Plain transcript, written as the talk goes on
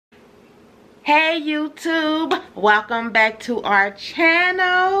Hey YouTube, welcome back to our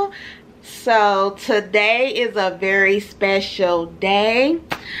channel. So today is a very special day.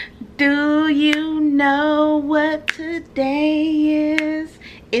 Do you know what today is?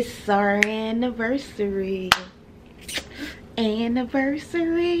 It's our anniversary.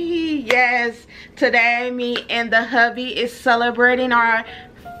 Yes, today me and the hubby is celebrating our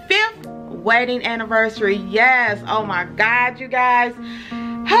 5th wedding anniversary. Yes, oh my God, you guys.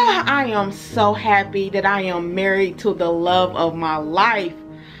 I am so happy that I am married to the love of my life.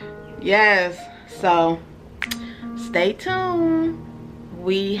 Yes, so stay tuned.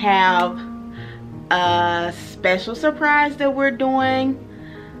 We have a special surprise that we're doing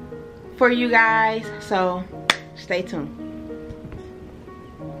for you guys, so stay tuned.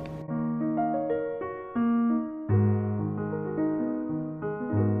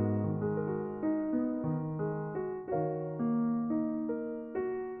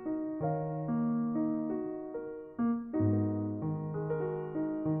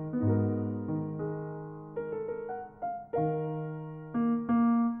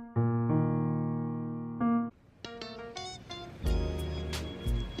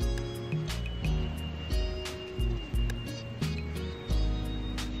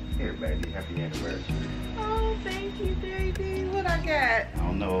 Everybody, happy anniversary. Oh, thank you, baby. What I got? I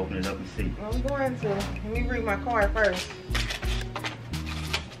don't know, open it up and see. I'm going to. Let me read my card first.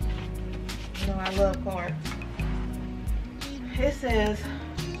 You know I love cards. It says,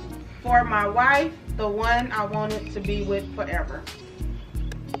 for my wife, the one I wanted to be with forever.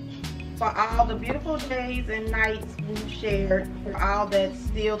 For all the beautiful days and nights we've shared, for all that's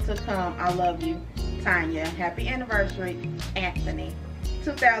still to come, I love you, Tanya. Happy anniversary, Anthony.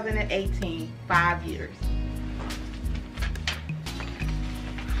 2018, 5 years.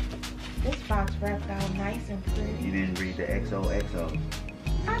 This box wrapped out nice and pretty. You didn't read the XOXO.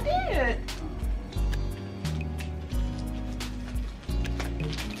 I did.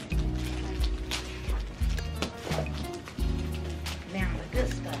 Now the good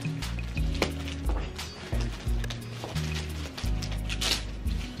stuff.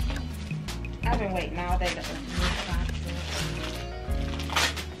 I've been waiting all day to open this box.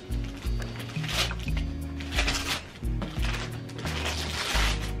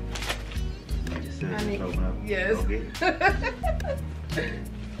 I mean, open up. Yes. Go get it.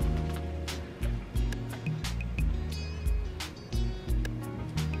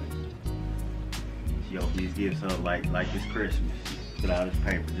 She opened these gifts up like it's Christmas. Put out his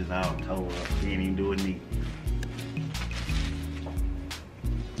paper just all tore up. He didn't even do it neat.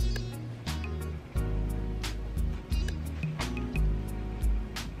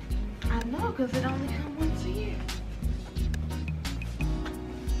 I know, because it only comes once a year.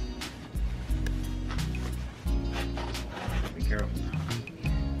 Be careful.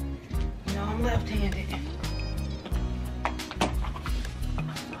 You know, I'm left-handed.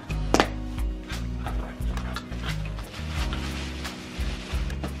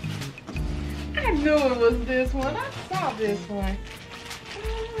 I knew it was this one. I saw this one.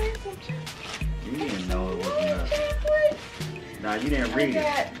 Oh, it's some chocolate. You didn't know it was More enough. chocolate. Nah, you didn't read I it.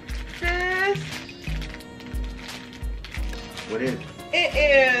 got this. What is it? It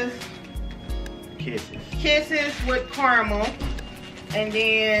is Kisses. kisses with caramel. And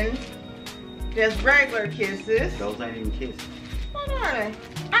then just regular kisses. Those ain't even kisses. What are they?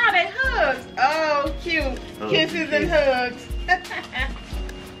 Oh, they hugs. Oh, cute. Hugs Kisses and and hugs.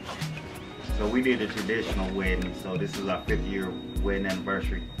 So we did a traditional wedding. So this is our 5th year wedding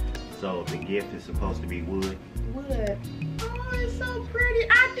anniversary. So the gift is supposed to be wood. Wood. Oh, it's so pretty.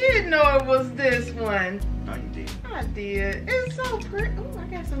 I did know it was this one. No, you did. I did. It's so pretty. Oh, I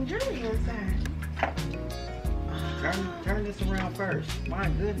got some jewelry inside. Turn this around first. My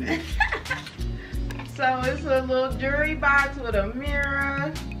goodness. So it's a little jewelry box with a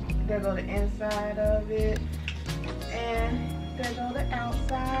mirror. There go the inside of it. And there go the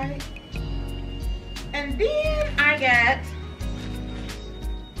outside. And then I got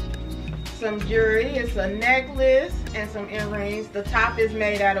some jewelry. It's a necklace and some earrings. The top is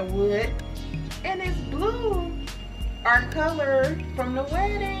made out of wood. And it's blue. Our color from the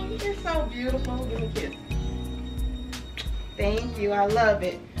wedding. It's so beautiful. Give me a kiss. Thank you. I love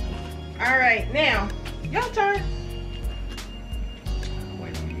it. All right, now your turn.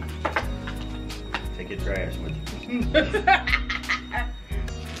 Wait on you. Take your trash with you.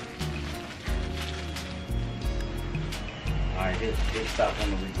 Alright, hit stop on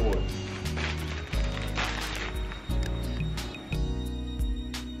the record.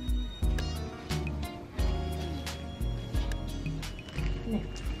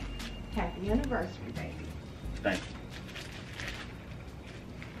 Happy anniversary, baby. Thank you.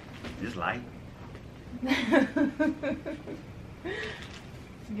 This light?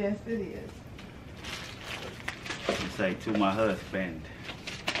 Yes, it is. You say to my husband.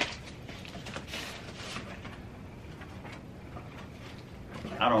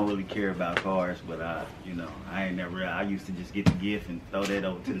 I don't really care about cars, but I used to just get the gift and throw that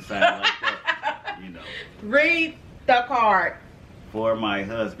over to the side like that, you know. Read the card. For my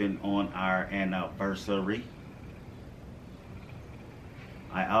husband on our anniversary.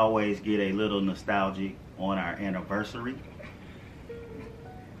 I always get a little nostalgic on our anniversary.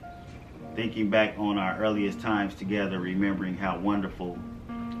 Thinking back on our earliest times together, remembering how wonderful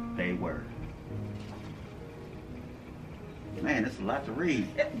they were. Man, it's a lot to read.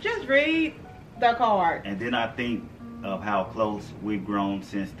 Just read the card. And then I think of how close we've grown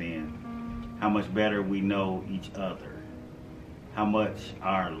since then. How much better we know each other. How much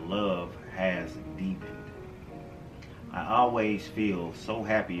our love has deepened. I always feel so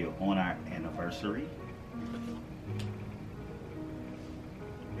happy on our anniversary.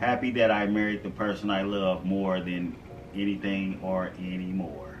 Happy that I married the person I love more than anything or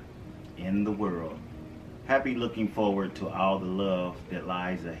anymore in the world. Happy looking forward to all the love that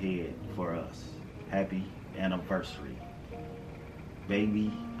lies ahead for us. Happy anniversary.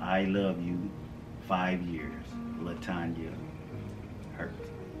 Baby, I love you. 5 years. Latanya Hurt.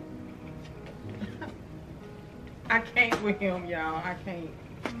 I can't with him, y'all. I can't.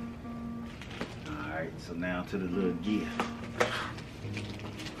 Alright, so now to the little gift.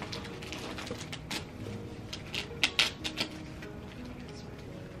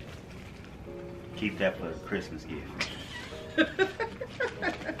 Keep that for a Christmas gift.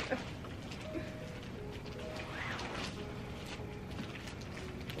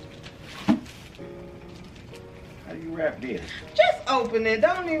 How do you wrap this? Just open it.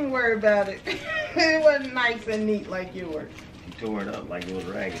 Don't even worry about it. It wasn't nice and neat like yours. You tore it up like it was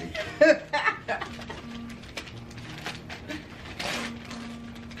raggedy.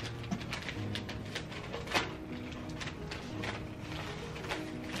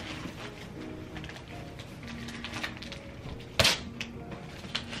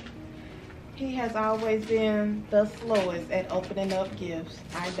 He has always been the slowest at opening up gifts.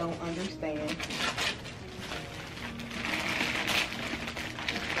 I don't understand.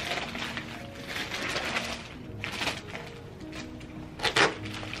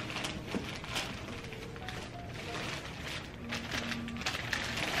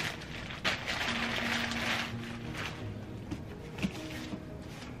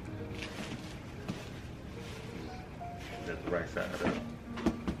 That's the right side up.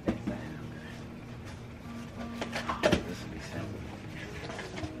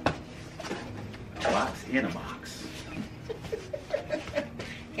 Box in a box.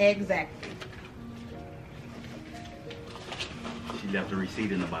 Exactly. She left a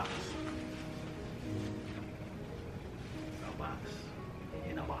receipt in the box. A box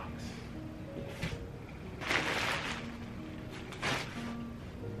in a box.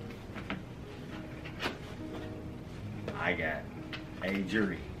 I got a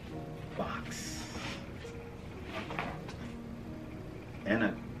jewelry box and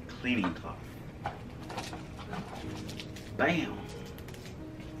a cleaning cloth. Bam!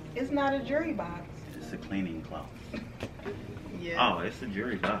 It's not a jewelry box. It's a cleaning cloth. Yeah. Oh, it's a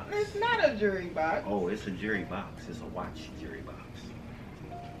jewelry box. It's not a jewelry box. Oh, it's a jewelry box. It's a watch jewelry box.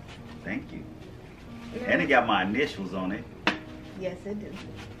 Thank you. Yeah. And it got my initials on it. Yes, it do.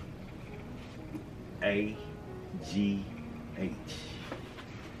 A-G-H.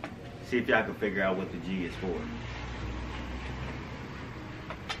 See if y'all can figure out what the G is for.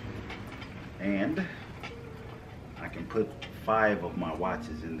 And I can put 5 of my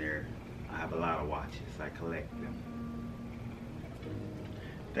watches in there. I have a lot of watches. I collect them.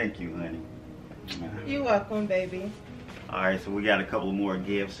 Thank you, honey. You're welcome, baby. Alright, so we got a couple more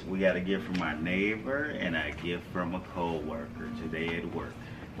gifts. We got a gift from our neighbor and a gift from a co-worker today at work.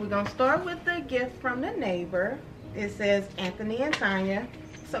 We're going to start with the gift from the neighbor. It says Anthony and Tanya.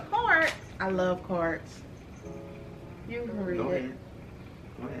 It's a card. I love cards. You can read Go it. ahead.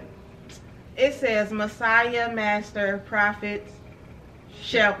 Go ahead. It says Messiah, Master, Prophet,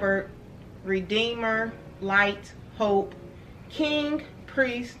 Shepherd, Redeemer, Light, Hope, King,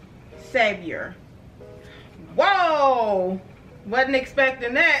 Priest, Savior. Whoa! Wasn't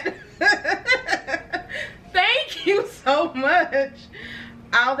expecting that. Thank you so much.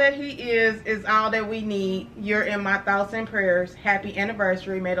 All that he is all that we need. You're in my thoughts and prayers. Happy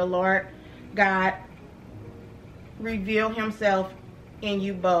anniversary. May the Lord God reveal himself in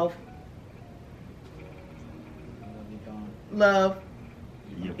you both. Love,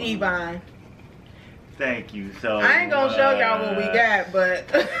 Yvonne. Thank you so much. I ain't gonna show y'all what we got,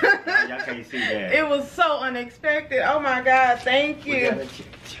 but y'all can't see that. It was so unexpected. Oh my God, thank you. We gotta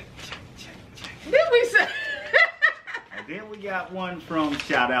check. Did we say? And then we got one from,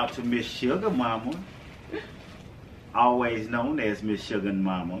 shout out to Miss Sugar Mama. Always known as Miss Sugar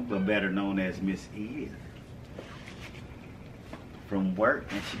Mama, but better known as Miss Edith. From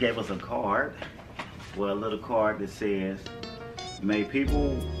work, and she gave us a card. Well, a little card that says, many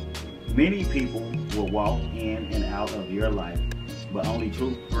people will walk in and out of your life, but only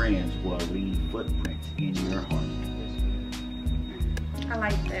true friends will leave footprints in your heart. I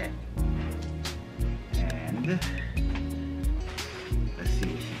like that. And let's see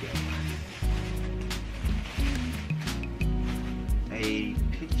what she got. A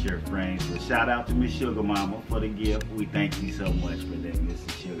picture frame. So shout out to Miss Sugar Mama for the gift. We thank you so much for that,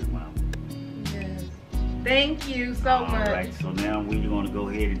 Mrs. Sugar Mama. Yes. Thank you so much. Alright, so now we're going to go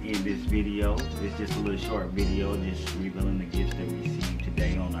ahead and end this video. It's just a little short video, just revealing the gifts that we received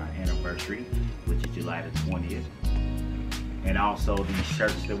today on our anniversary, which is July the 20th. And also these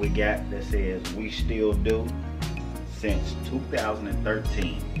shirts that we got that says "We Still Do" since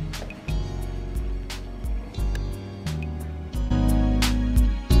 2013.